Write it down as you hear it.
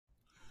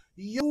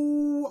Yo,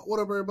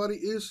 what up, everybody?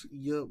 It's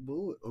your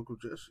boy, Uncle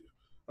Jesse.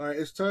 All right,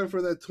 it's time for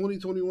that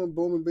 2021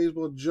 Bowman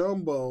Baseball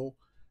Jumbo,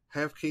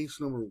 half case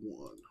number 1.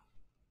 All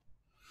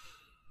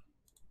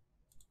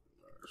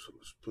right, so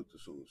let's put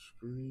this on the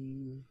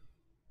screen.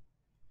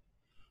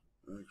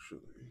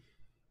 Actually,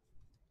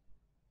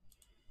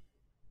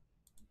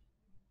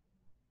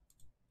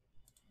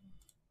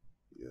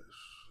 yes,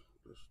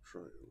 let's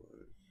try it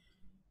like.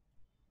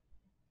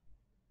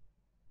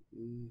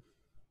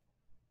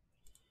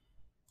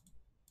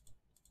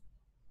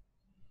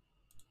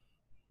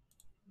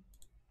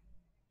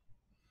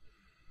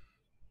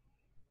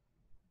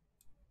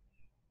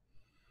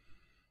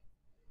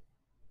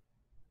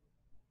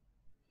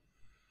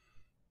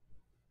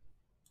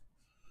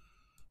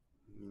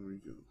 There we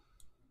go.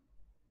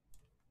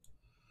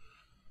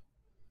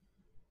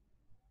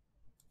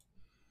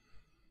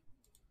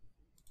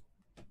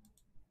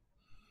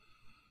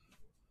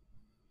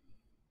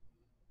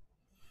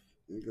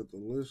 You got the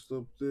list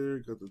up there,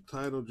 got the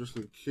title just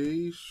in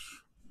case.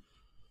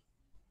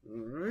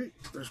 All right,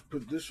 let's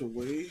put this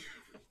away.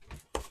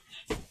 I'm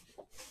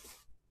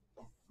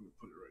gonna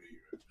put it right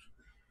here.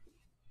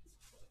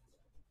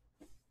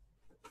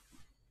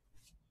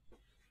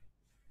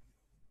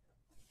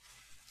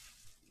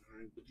 All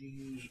right,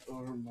 these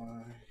are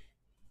my.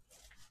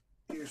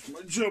 Here's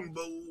my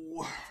jumbo.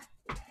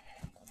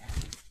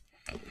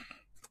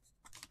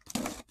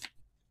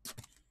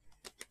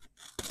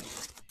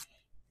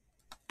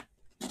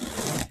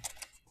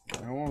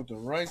 I went with the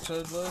right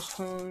side last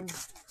time.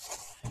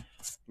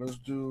 Let's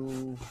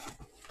do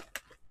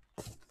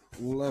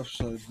left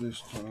side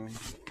this time.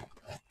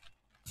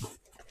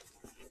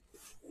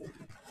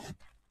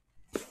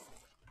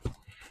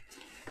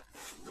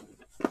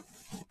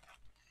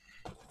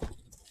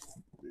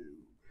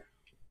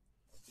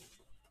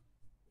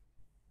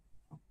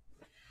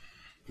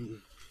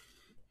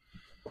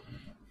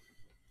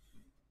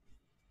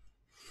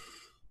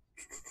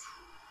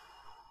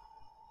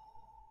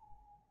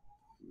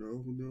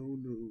 No.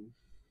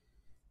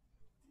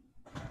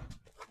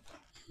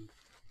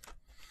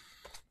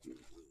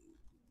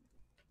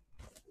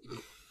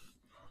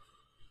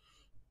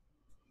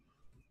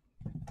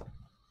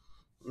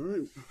 All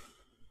right.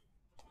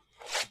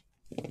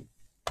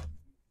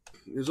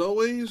 As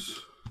always,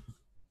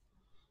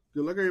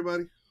 good luck,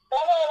 everybody.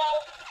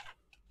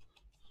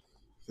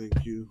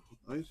 Thank you,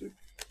 Isaac.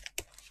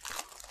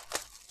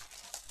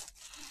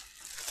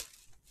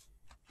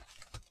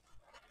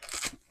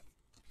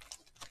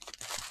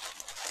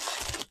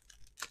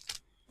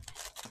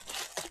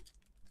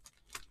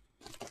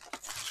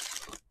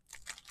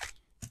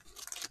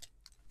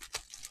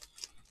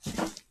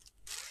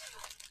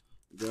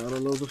 Gotta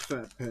love the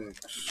fat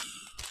packs.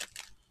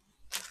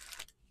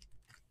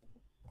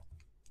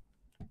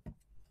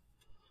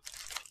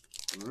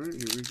 All right,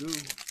 here we go.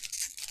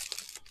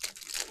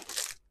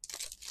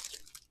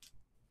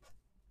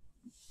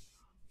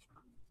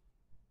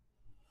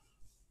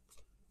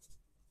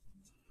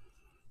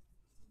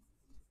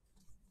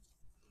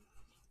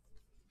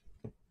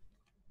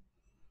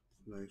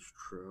 Nice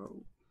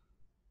Trout.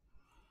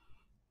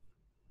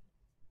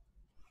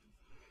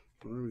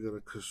 All right, we got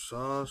a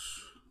Casas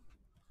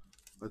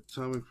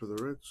Atomic for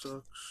the Red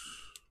Sox.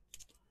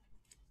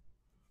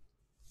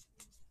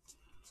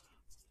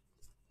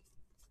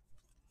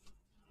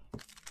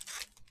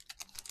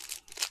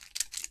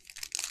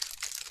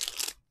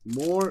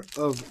 More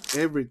of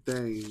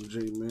everything,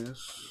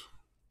 J-Miss.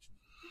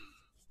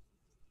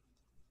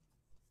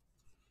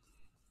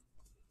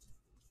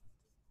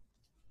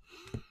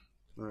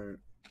 All right,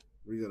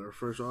 we got our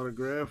first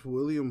autograph,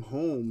 William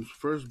Holmes,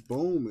 first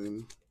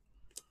Bowman,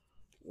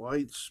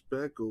 white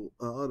speckle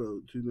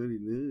auto,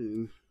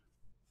 299.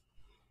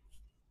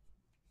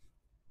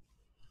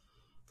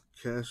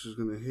 Cass is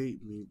gonna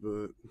hate me,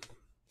 but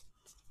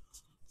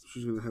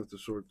she's gonna have to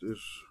sort this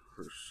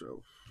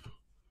herself.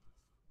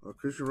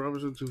 Christian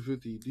Robinson,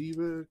 250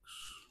 D-backs.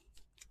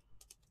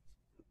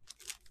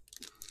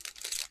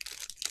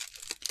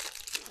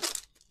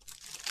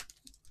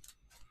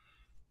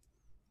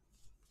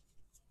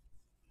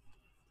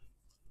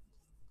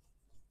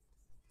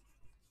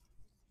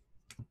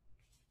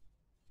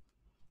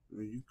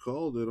 You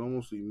called it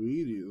almost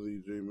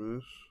immediately,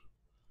 J-Miss.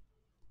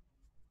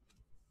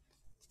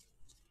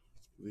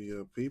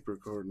 The paper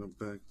card in the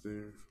back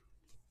there.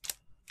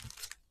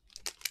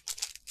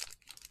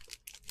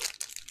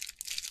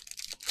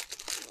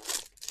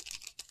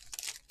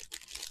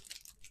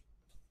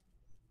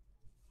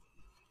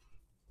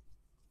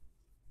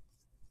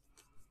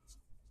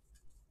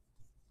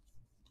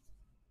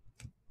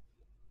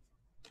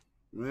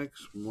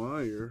 Max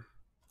Meyer,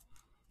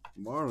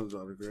 Marlins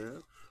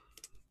autograph.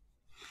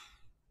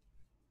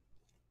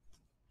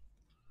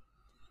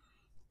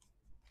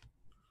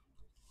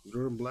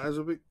 Jordan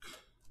Blazovic,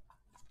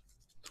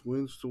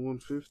 Twins to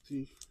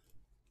 150.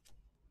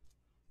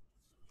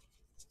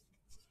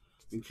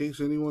 In case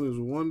anyone is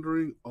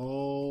wondering,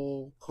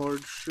 all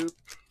cards ship.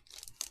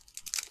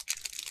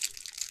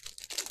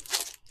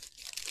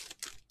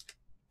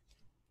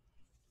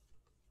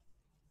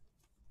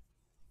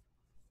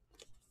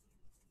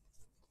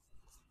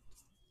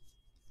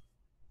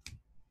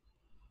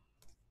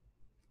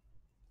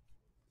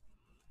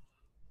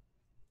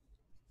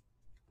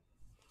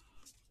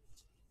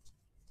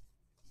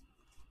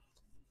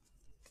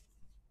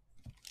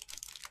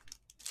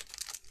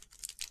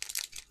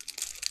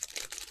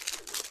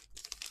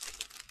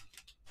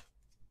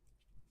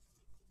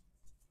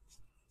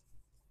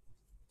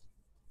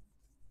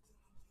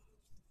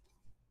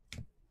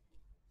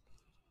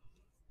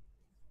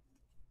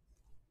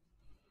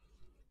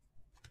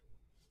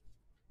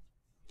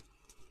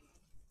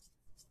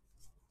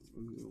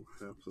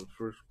 Half the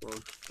first box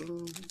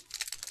done.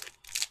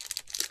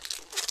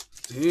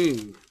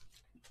 Dang.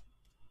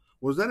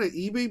 Was that an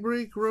eBay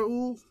break,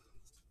 Raul?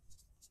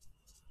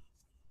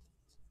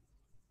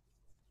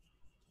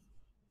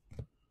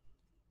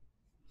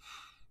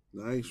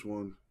 Nice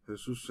one.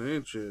 Jesus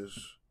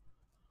Sanchez.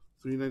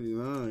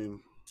 $3.99.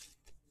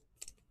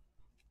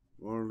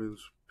 Marlins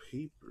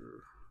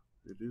paper.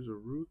 It is a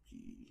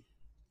rookie.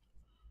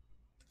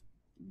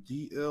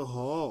 DL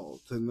Hall.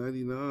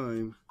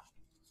 $10.99.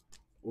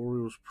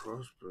 Orioles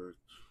prospect.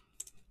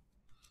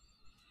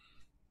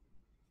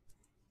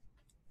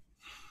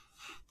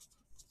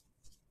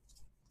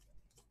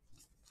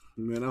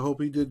 Man, I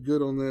hope he did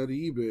good on that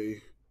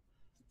eBay.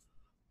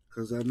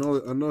 Because I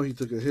know he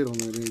took a hit on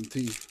that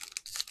NT.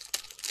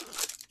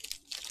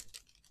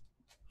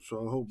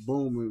 So I hope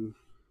Bowman,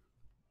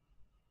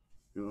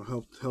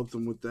 helped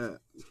him with that.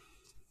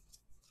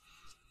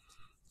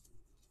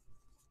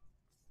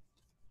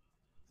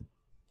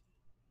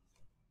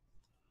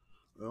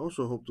 I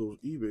also hope those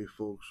eBay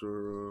folks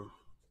are,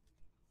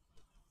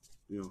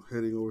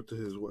 heading over to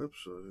his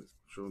website,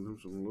 showing him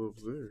some love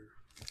there.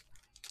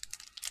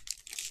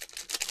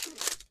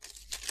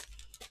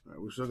 All right,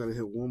 we still got to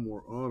hit one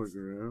more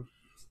autograph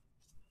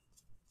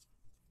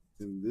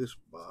in this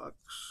box.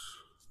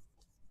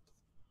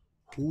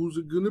 Who's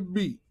it gonna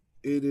be?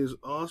 It is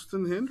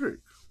Austin Hendrick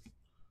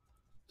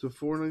to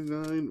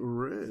 $4.99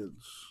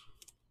 Reds.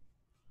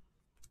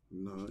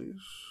 Nice.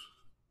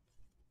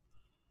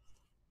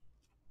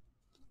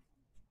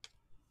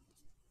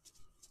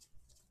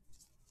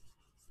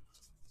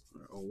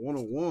 A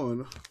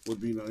 101 would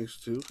be nice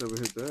too. Haven't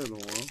hit that in a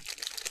while.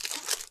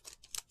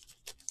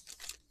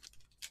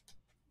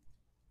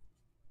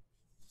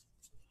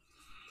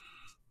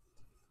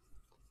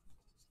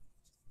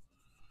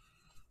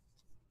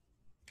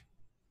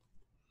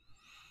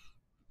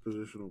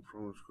 Positional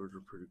promise cards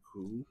are pretty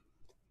cool.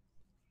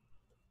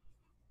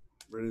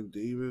 Brandon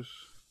Davis,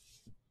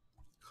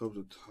 Cubs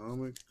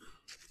Atomic.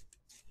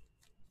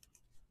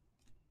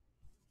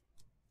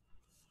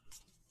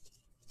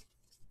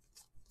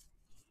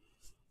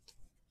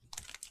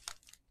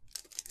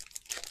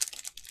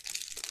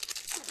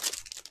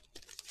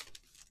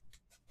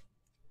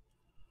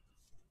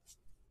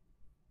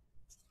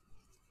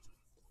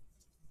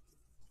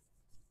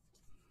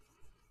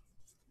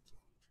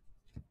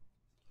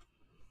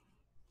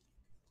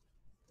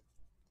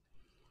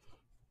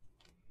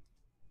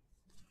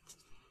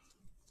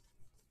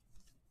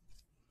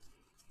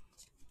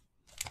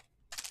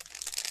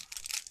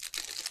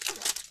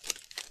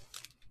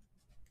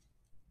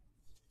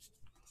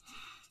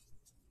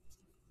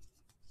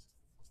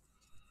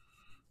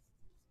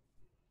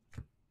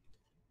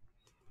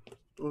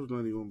 Those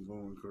 91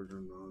 Bowman cards are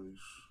nice.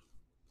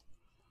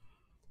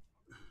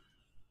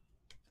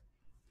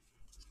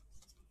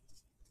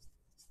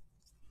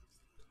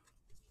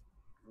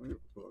 Alright,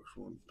 box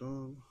one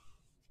done.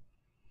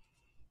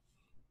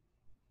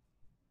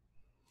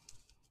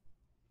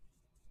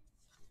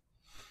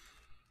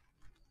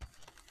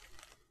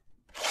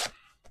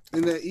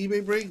 In that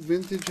eBay break,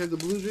 Vintage had the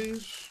Blue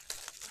Jays.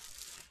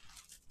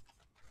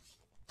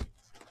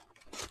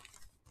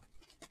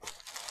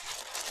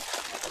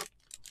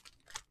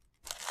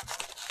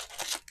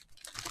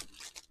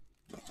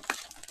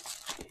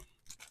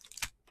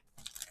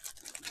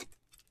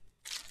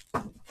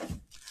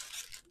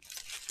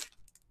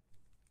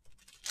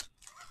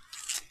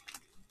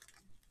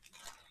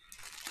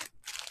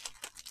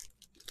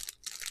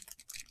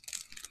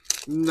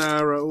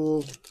 Nah,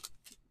 Raul.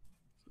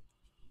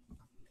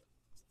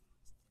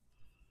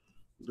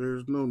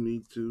 There's no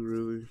need to,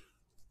 really.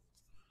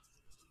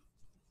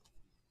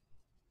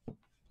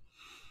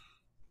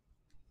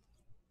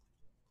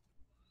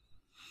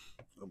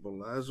 A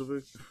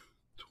Balazovic,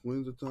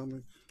 Twins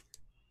Atomic.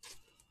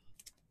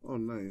 Oh,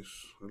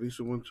 nice. At least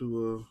it went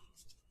to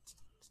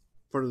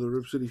part of the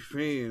Rip City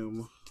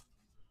fam.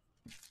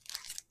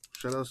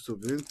 Shout outs to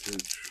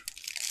Vintage.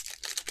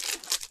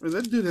 I mean,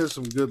 that dude has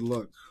some good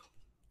luck.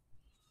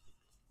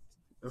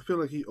 I feel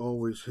like he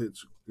always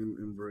hits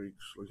in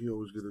breaks. Like he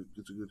always gets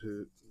a good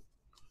hit.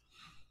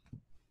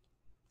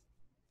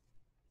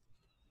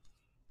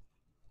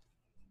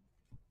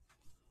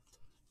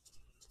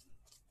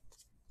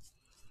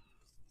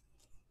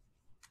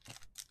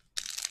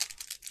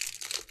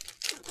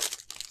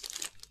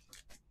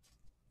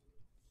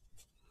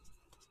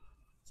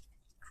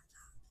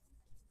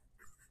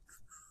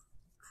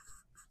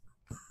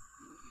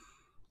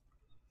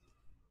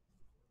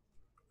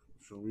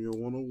 Show me a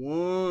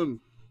 101.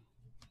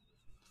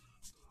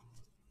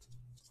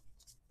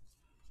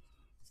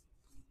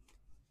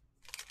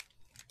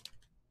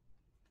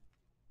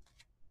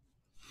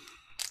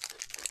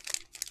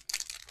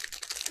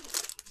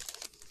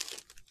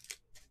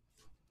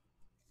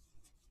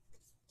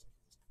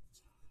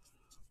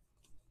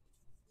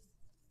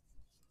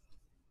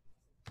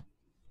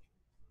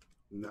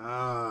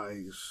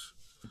 Nice.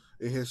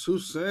 A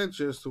Jesus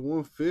Sanchez to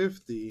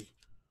 150.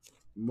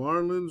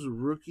 Marlins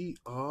rookie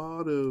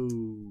auto.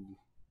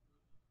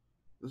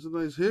 That's a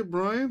nice hit,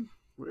 Brian.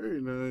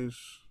 Very nice.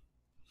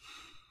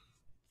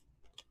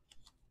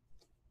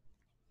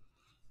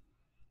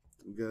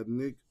 We got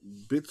Nick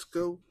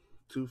Bitsko,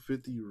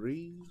 250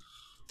 Rays.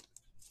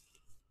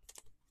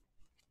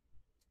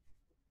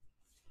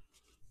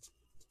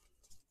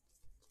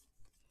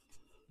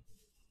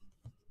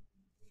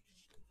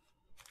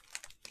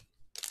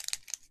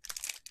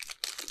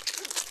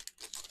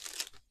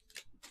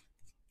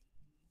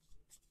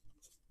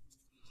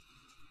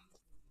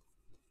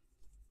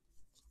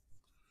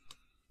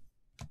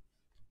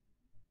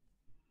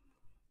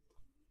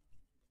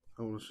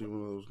 I want to see one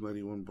of those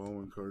 91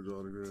 Bowman cards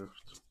autographed.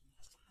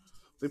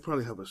 They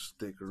probably have a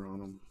sticker on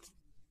them.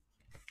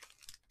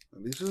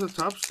 At least it's a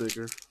top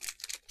sticker.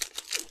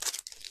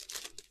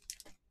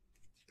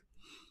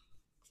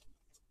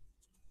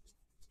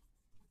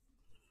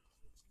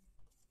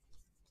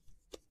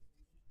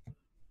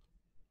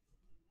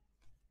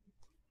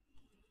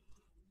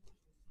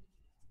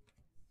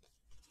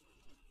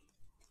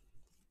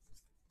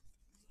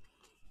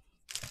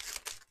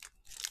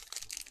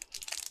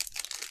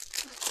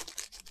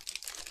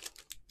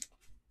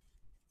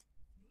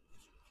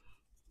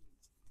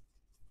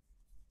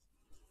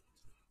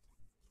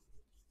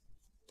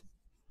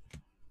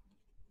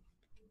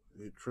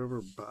 A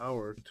Trevor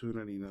Bauer,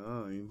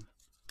 299.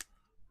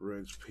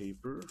 Reds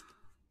paper.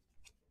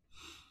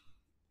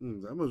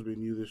 That must be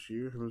new this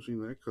year. Haven't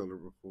seen that color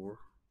before.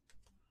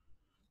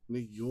 New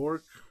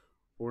York,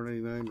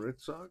 499 Red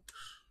Sox.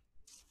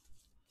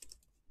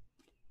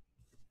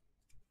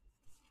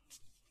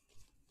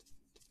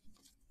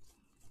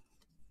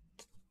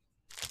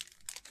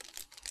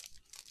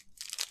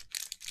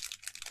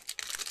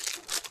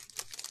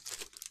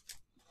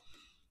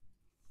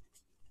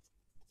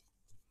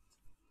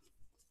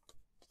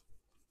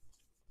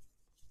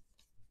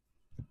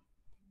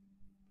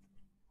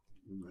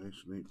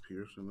 Nice Nate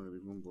Pearson,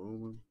 91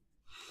 Bowman.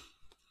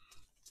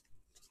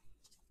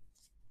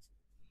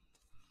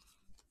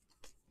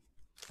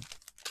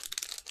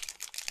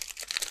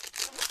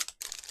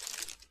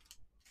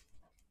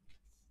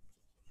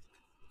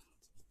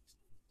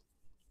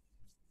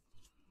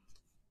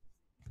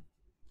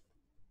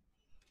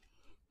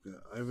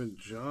 Got Ivan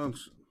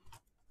Johnson.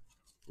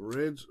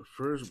 Reds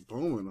first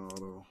Bowman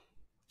auto.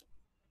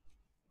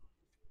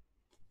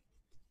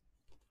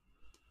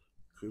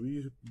 Could be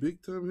a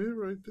big time hit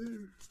right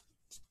there.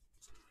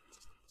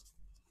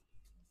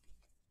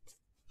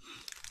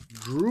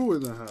 Drew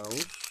in the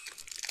house.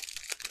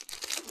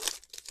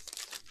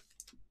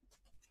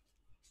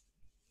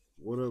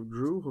 What up,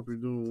 Drew? Hope you're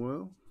doing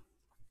well.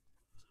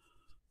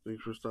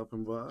 Thanks for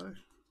stopping by.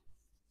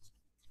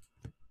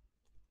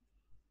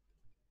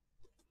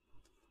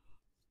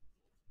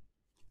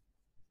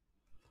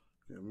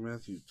 Got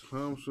Matthew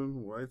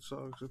Thompson, White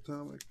Sox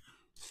Atomic,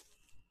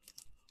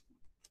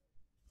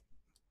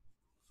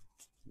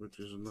 which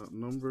is not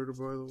numbered,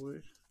 by the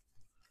way.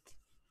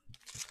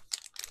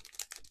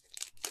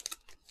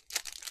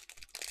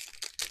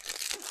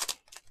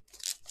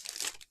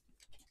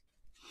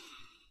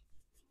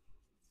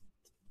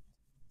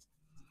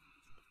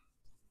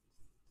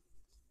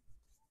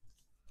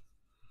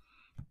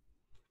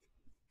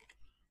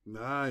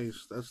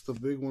 Nice. That's the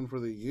big one for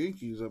the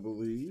Yankees, I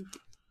believe.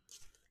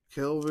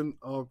 Kelvin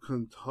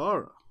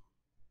Alcantara.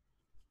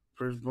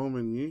 First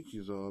Bowman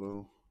Yankees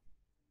auto.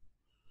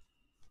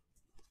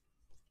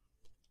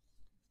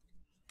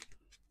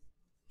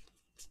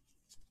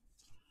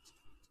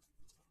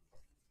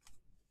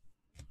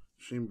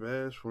 Shane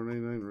Bass,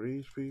 499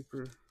 Rays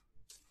paper.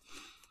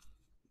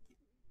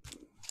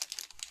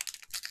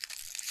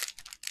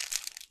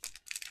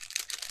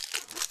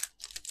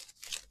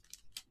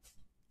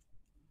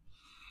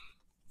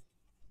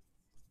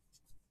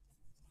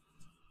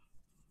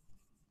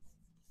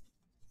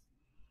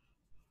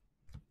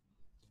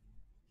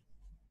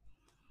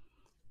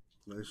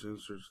 Nice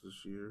inserts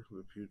this year.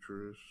 The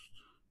Futurist.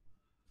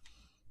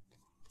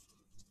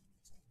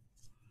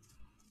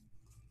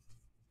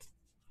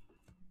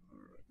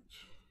 Alright.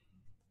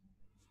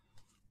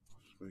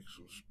 Let's make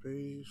some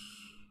space.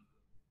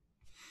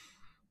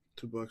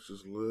 2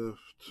 boxes left.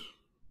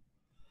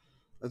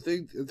 I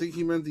think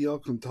he meant the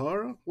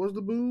Alcantara was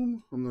the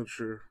boom. I'm not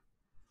sure.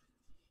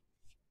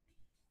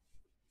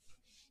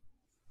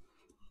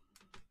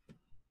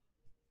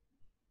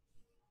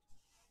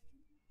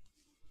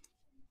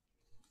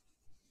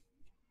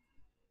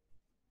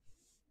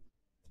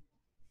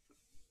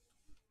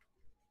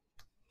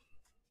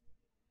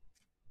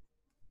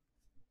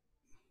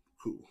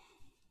 Cool.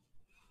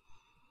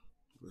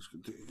 Let's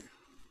continue.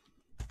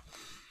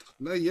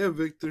 Not yet,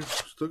 Victor.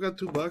 Still got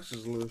 2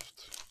 boxes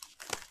left.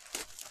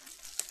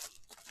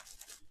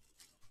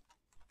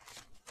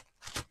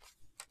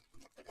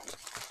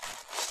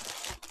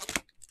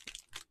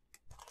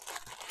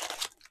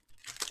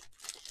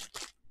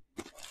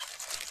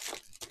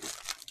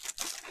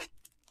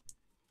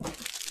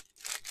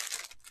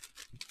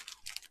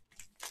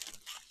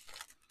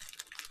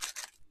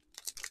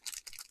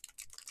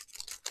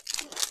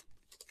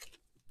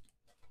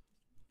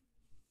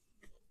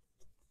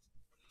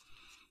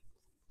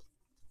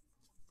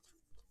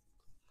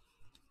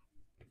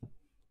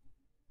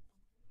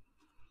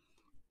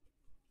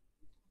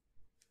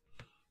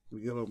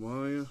 Miguel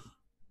Amaya,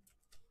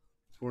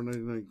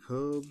 4.99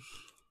 Cubs.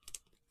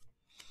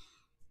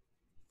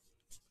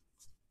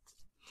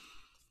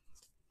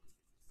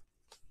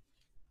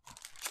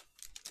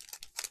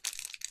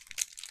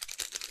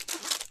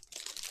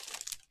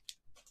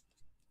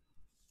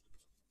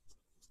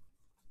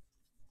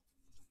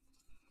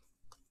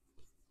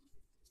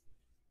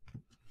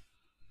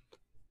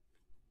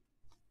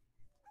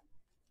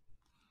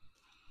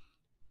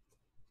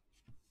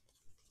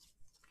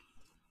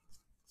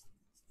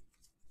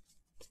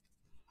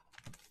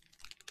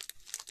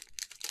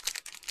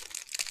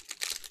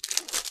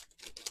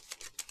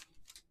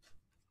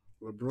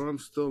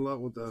 LeBron's still out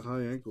with that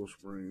high ankle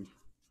sprain.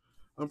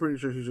 I'm pretty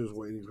sure he's just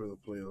waiting for the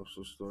playoffs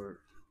to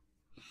start.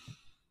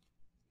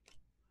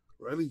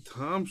 Riley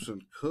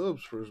Thompson,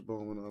 Cubs first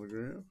Bowman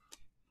autograph.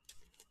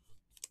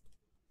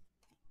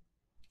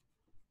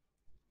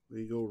 There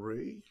you go,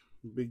 Ray.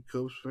 Big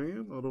Cubs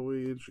fan all the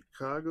way in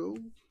Chicago.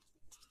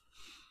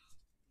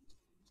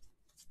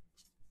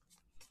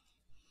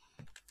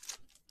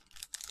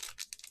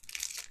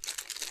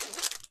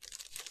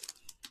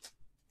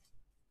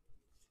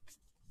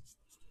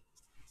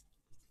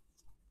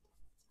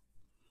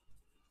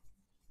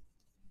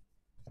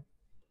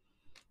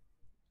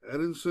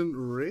 Addinson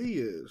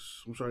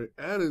Reyes. I'm sorry,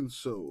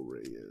 Addinson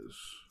Reyes.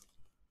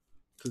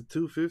 To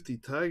 250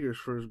 Tigers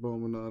first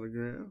Bowman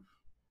autograph.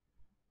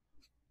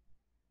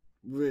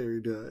 Very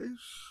nice.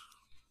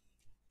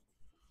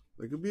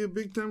 That could be a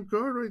big time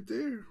card right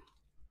there.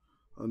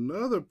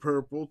 Another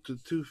purple to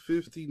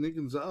 250 Nick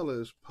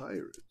Gonzalez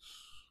Pirates.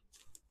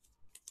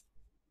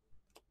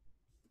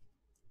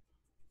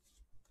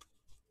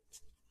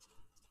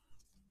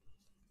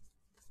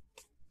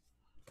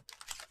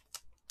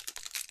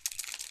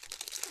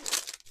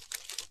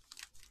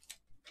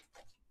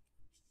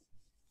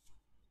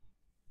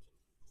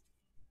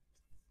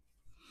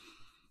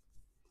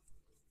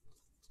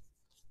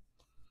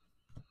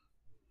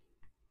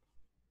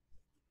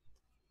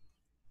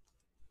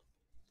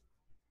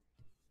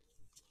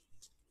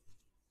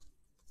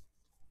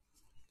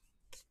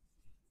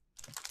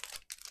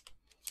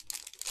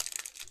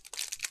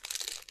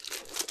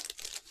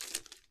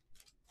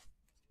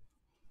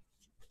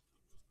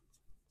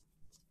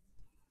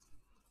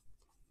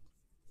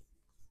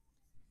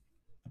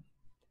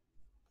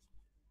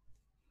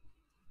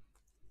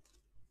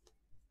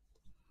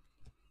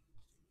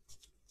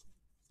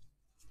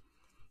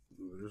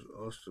 There's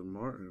Austin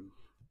Martin.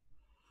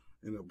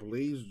 And a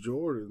Blaze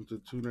Jordan to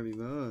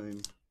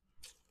 299.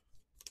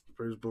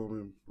 First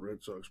Bowman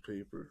Red Sox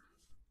paper.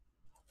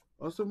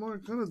 Austin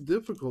Martin kind of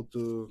difficult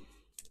to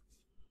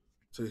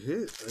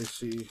hit, I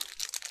see.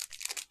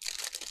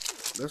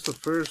 That's the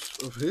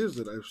first of his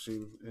that I've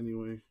seen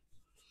anyway.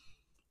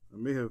 I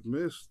may have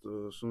missed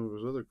some of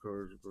his other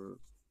cards, but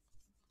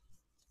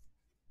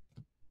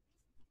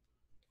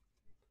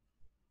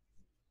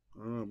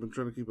I don't know. I've been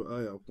trying to keep an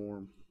eye out for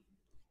him.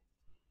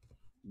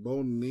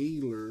 Bo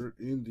Naylor,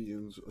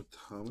 Indians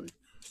Atomic.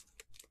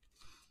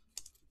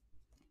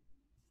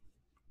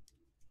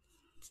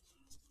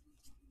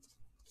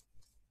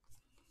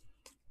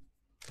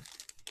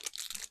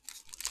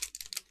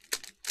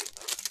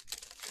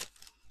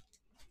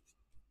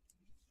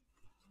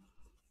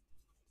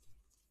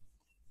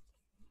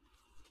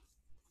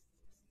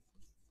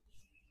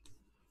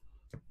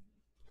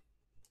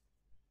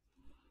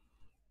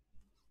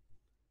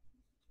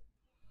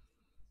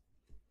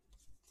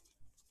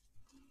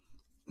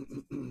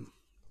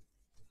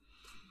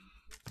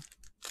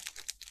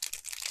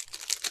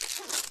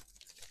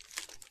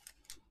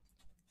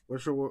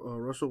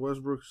 Russell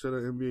Westbrook set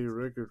an NBA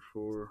record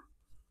for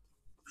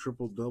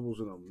triple doubles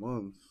in a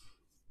month,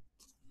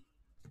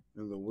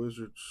 and the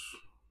Wizards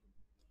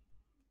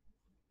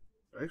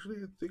actually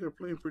I think are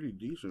playing pretty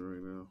decent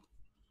right now.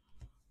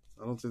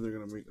 I don't think they're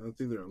gonna make. I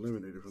think they're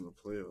eliminated from the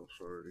playoffs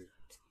already.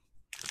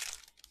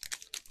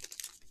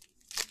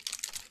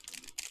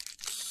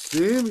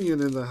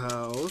 Simeon in the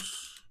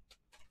house.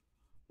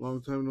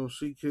 Long time no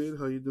see, kid.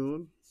 How you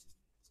doing?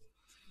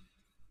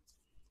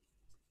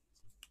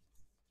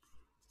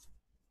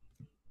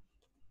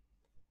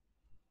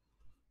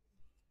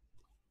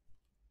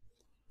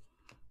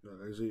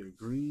 Got Isaiah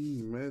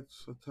Green,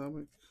 Mets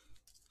Atomic.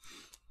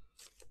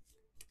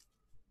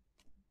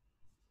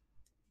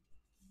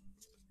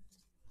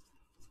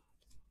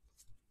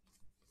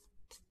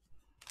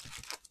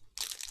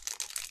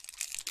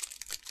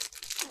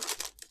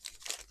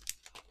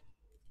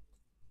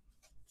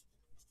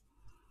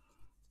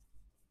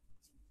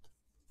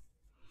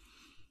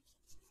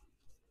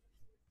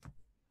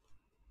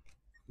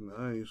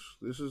 Nice.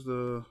 This is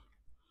the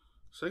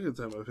second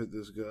time I've hit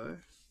this guy.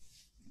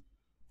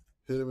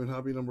 Hit him in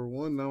hobby number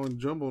 1, now in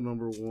jumbo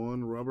number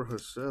 1. Robert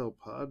Hassell,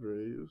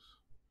 Padres.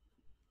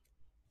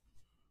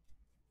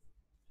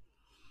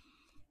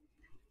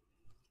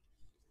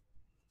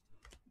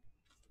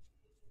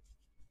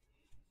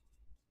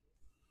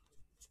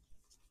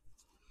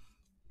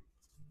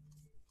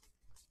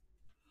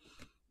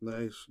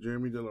 Nice.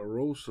 Jeremy De La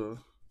Rosa,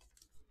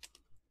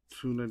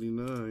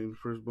 299.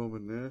 First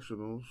Bowman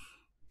Nationals.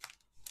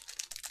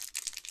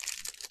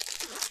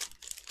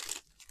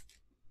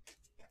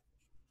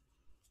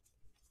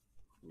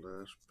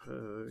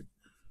 pack.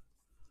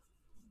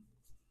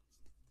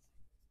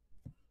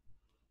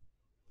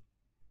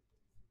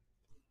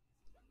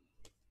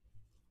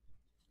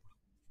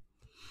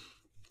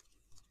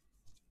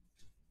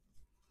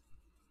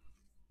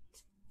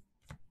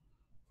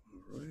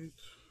 All right.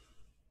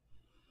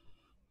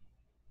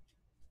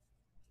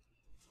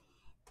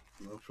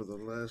 Now for the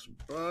last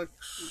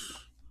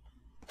box.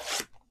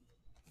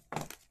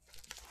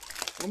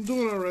 I'm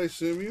doing all right,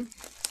 Simeon.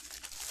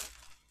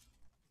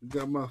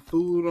 Got my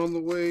food on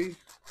the way.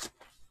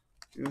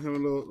 You know,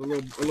 having a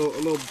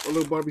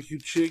little barbecue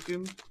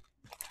chicken.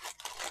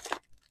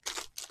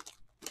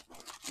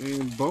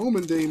 And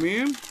Bowman Day,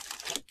 man.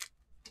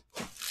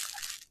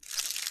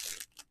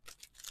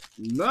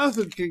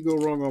 Nothing can go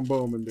wrong on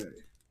Bowman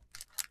Day.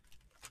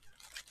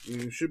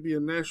 And it should be a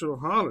national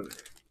holiday.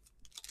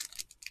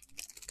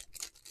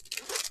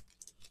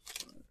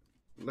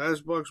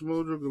 Last box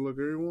mojo. Good luck,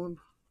 everyone.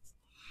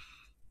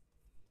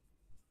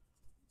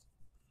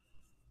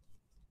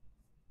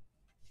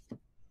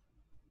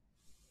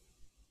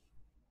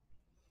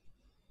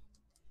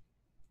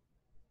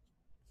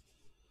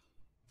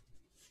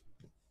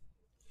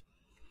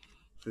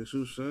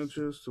 Jesus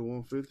Sanchez to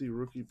 150,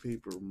 rookie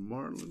paper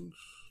Marlins.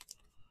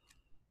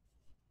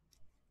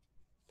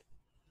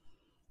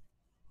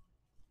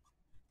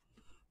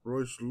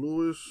 Royce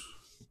Lewis,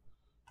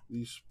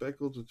 the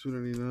Speckle to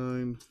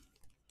 299,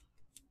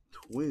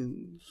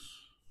 Twins.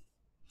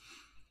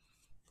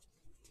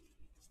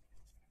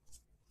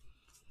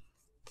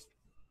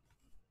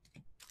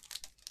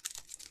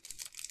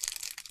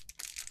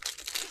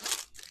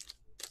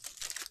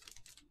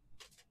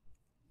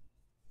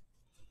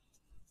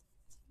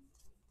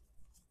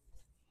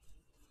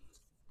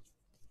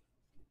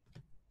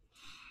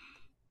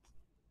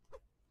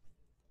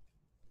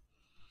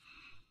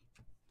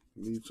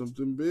 Need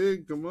something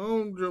big. Come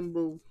on,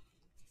 Jumbo.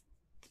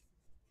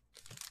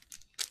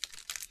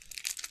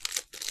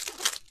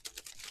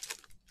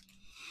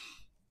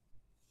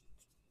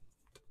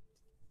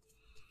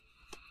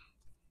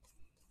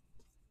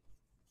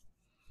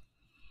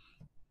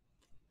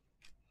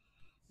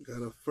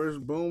 Got a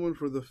first Bowman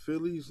for the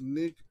Phillies,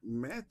 Nick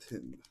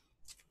Matten.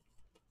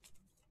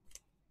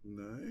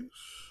 Nice.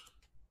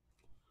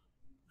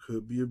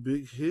 Could be a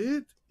big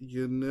hit.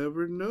 You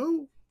never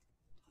know.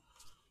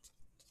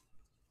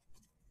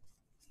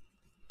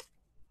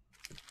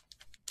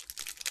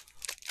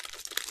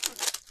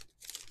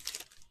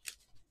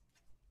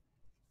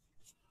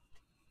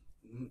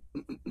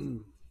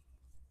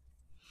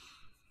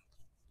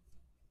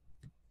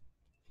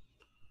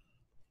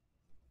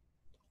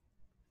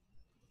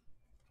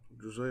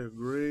 Josiah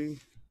Gray,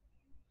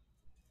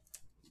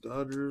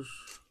 Dodgers,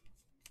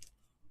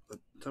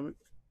 Atomic.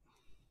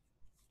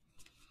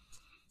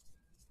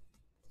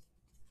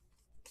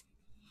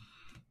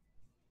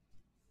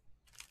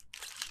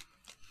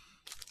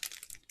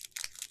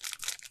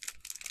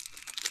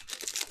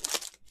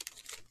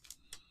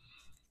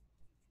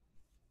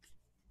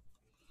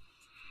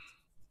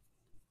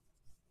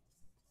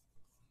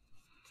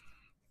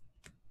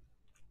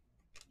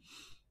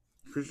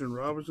 Christian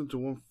Robinson to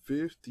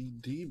 150,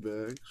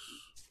 D-backs.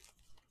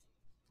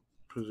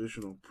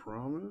 Positional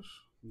promise.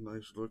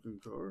 Nice looking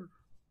card.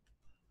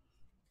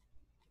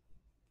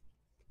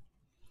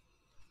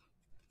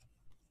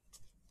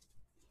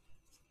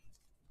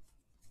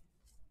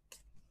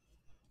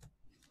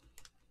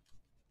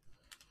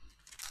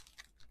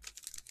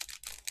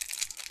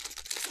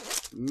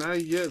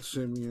 Not yet,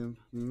 Simeon.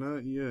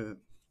 Not yet.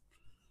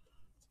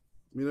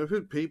 I mean, I've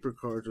hit paper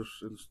cards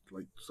and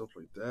like stuff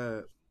like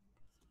that.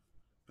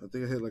 I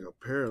think I hit like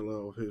a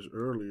parallel of his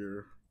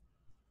earlier.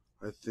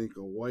 I think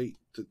a white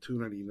to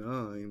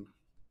 299,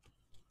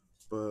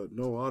 but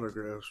no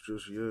autographs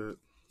just yet.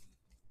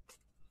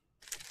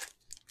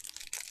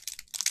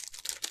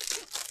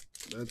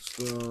 That's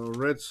the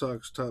Red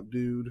Sox top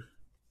dude.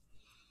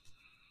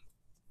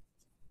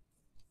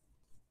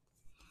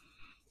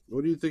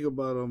 What do you think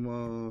about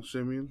him,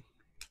 Simeon?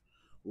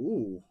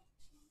 Ooh,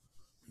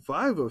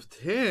 5 of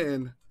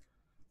 10.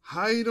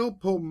 Jairo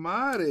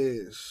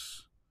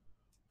Pomares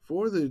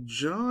for the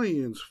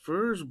Giants.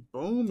 First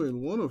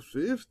Bowman, 1 of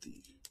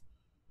 50.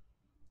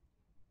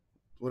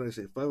 What did I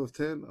say? 5 of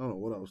 10? I don't know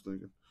what I was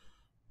thinking.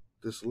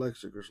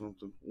 Dyslexic or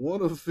something.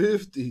 1 of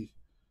 50.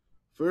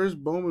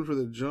 First Bowman for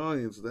the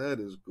Giants.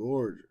 That is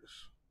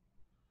gorgeous.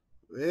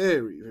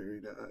 Very, very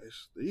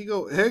nice. There you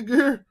go,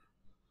 Edgar.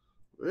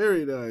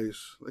 Very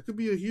nice. That could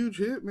be a huge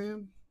hit,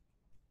 man.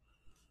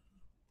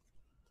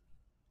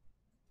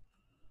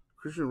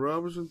 Christian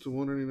Robinson to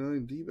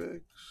 199,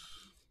 D-backs.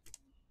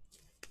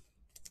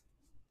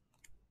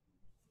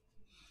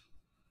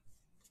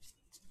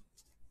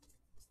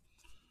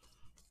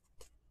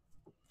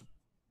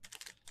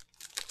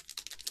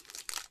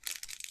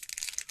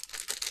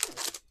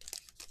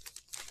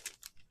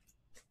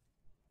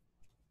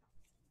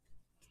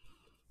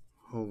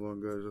 Hold on,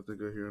 guys. I think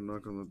I hear a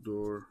knock on the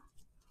door.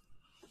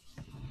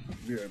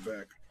 Be right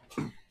back.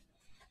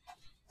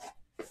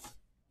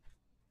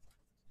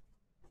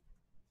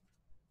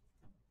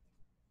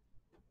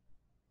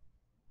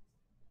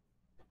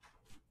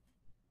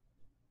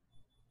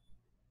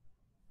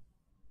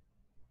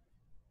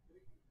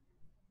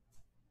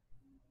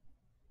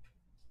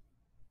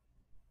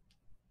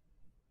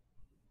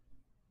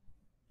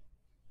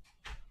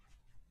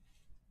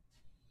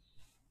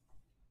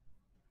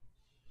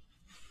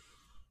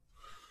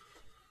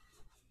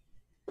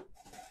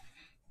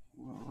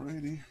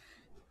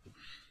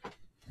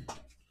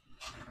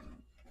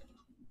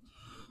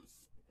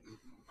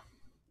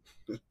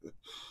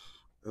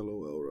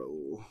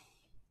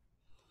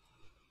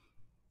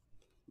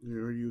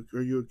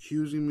 are you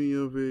accusing me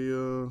of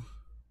a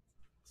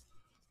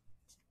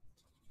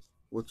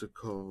what's it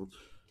called?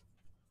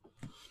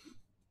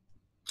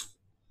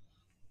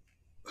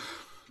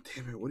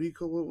 Damn it! What do you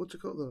call what's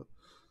it called?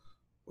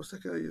 What's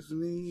that guy's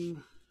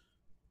name?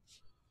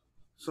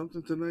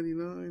 Something to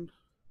 99.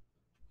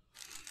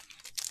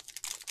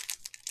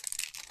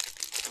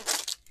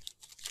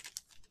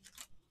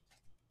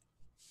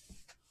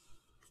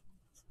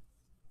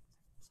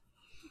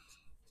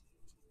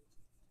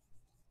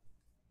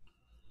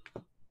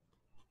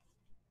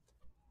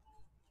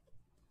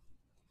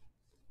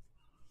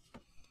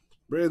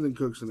 Brandon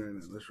Cooks to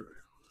 99. That's right.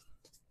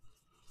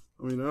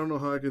 I mean, I don't know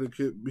how I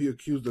could be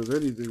accused of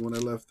anything when I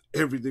left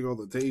everything on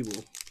the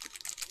table.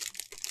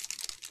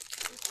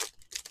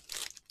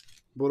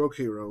 But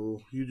okay,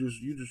 Raul, you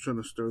just trying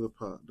to stir the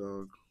pot,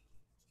 dog.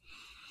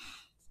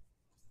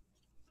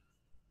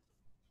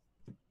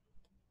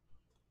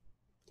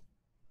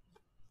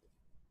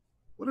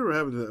 Whatever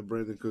happened to that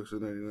Brandon Cooks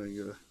at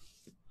 99 guy?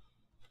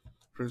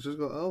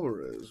 Francisco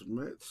Alvarez,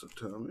 Mets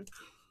Atomic.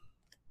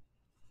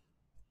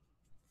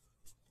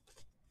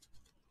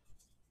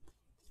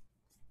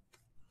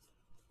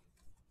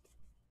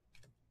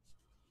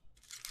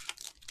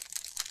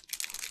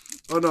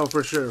 Oh no,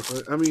 for sure.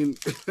 I mean,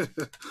 I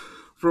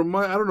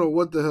don't know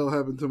what the hell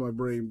happened to my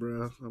brain,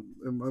 bro.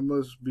 I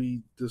must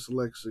be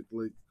dyslexic,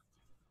 like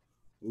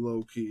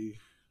low key.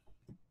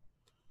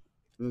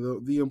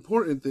 The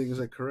important thing is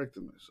I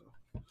corrected myself.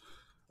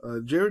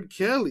 Jared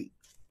Kelly,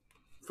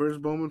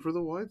 first Bowman for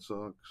the White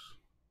Sox.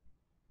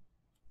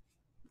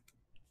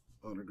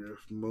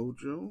 Autograph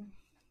Mojo.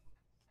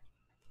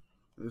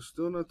 It's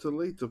still not too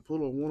late to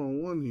pull a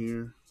one-on-one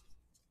here.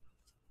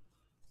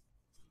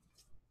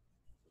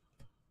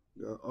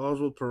 Got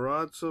Oswald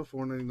Peraza,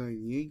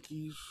 499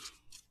 Yankees.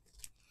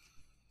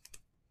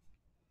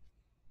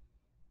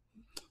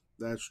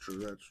 That's true.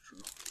 That's true.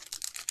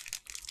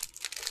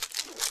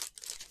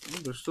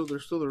 Oh, there's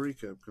still a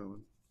recap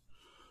coming.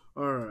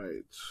 All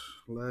right,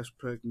 last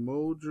pack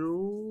Mojo.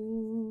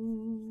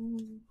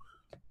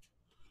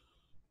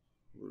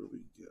 What do we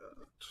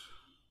got?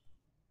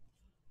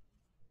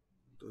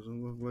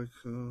 Doesn't look like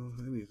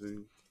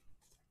anything.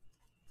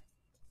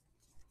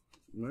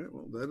 All right,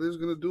 well, that is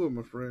going to do it,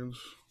 my friends.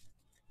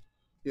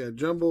 Yeah,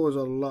 Jumbo is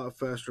a lot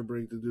faster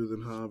break to do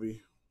than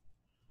Hobby.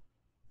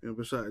 And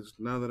besides,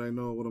 now that I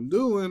know what I'm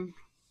doing,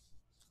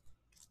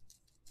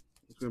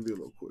 it's going to be a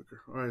little quicker.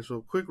 All right,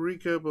 so quick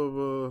recap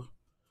of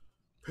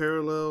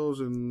parallels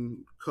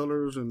and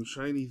colors and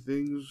shiny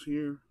things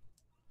here.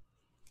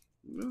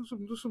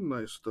 Some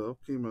nice stuff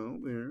came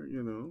out there,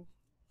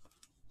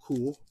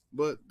 cool.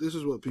 But this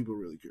is what people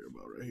really care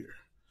about right here,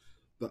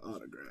 the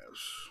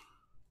autographs.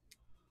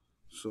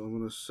 So I'm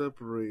gonna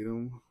separate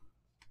them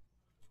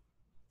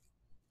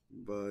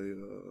by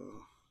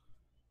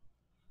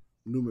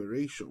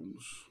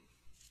numerations.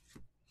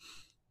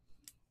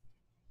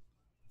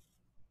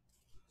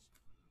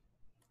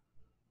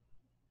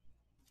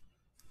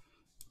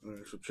 All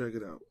right, so check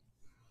it out.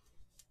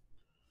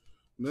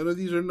 None of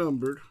these are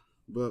numbered,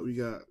 but we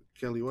got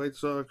Kelly White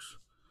Sox,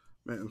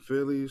 Manton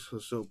Phillies,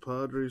 Hassel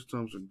Padres,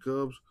 Thompson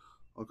Cubs,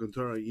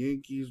 Alcantara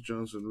Yankees,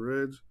 Johnson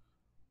Reds,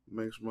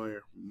 Max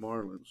Meyer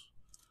Marlins.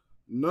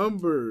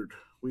 Numbered,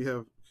 we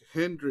have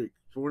Hendrick,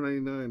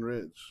 499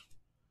 Reds,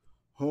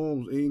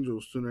 Holmes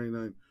Angels,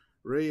 299,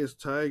 Reyes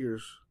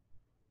Tigers,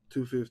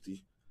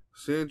 250,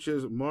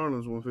 Sanchez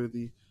Marlins,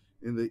 150,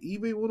 and the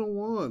eBay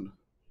 101,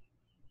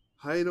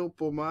 Jairo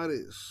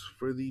Pomares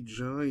for the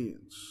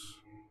Giants.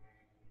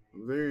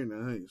 Very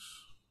nice.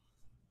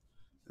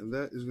 And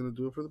that is going to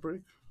do it for the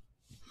break.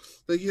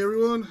 Thank you,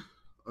 everyone.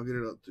 I'll get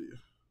it out to you.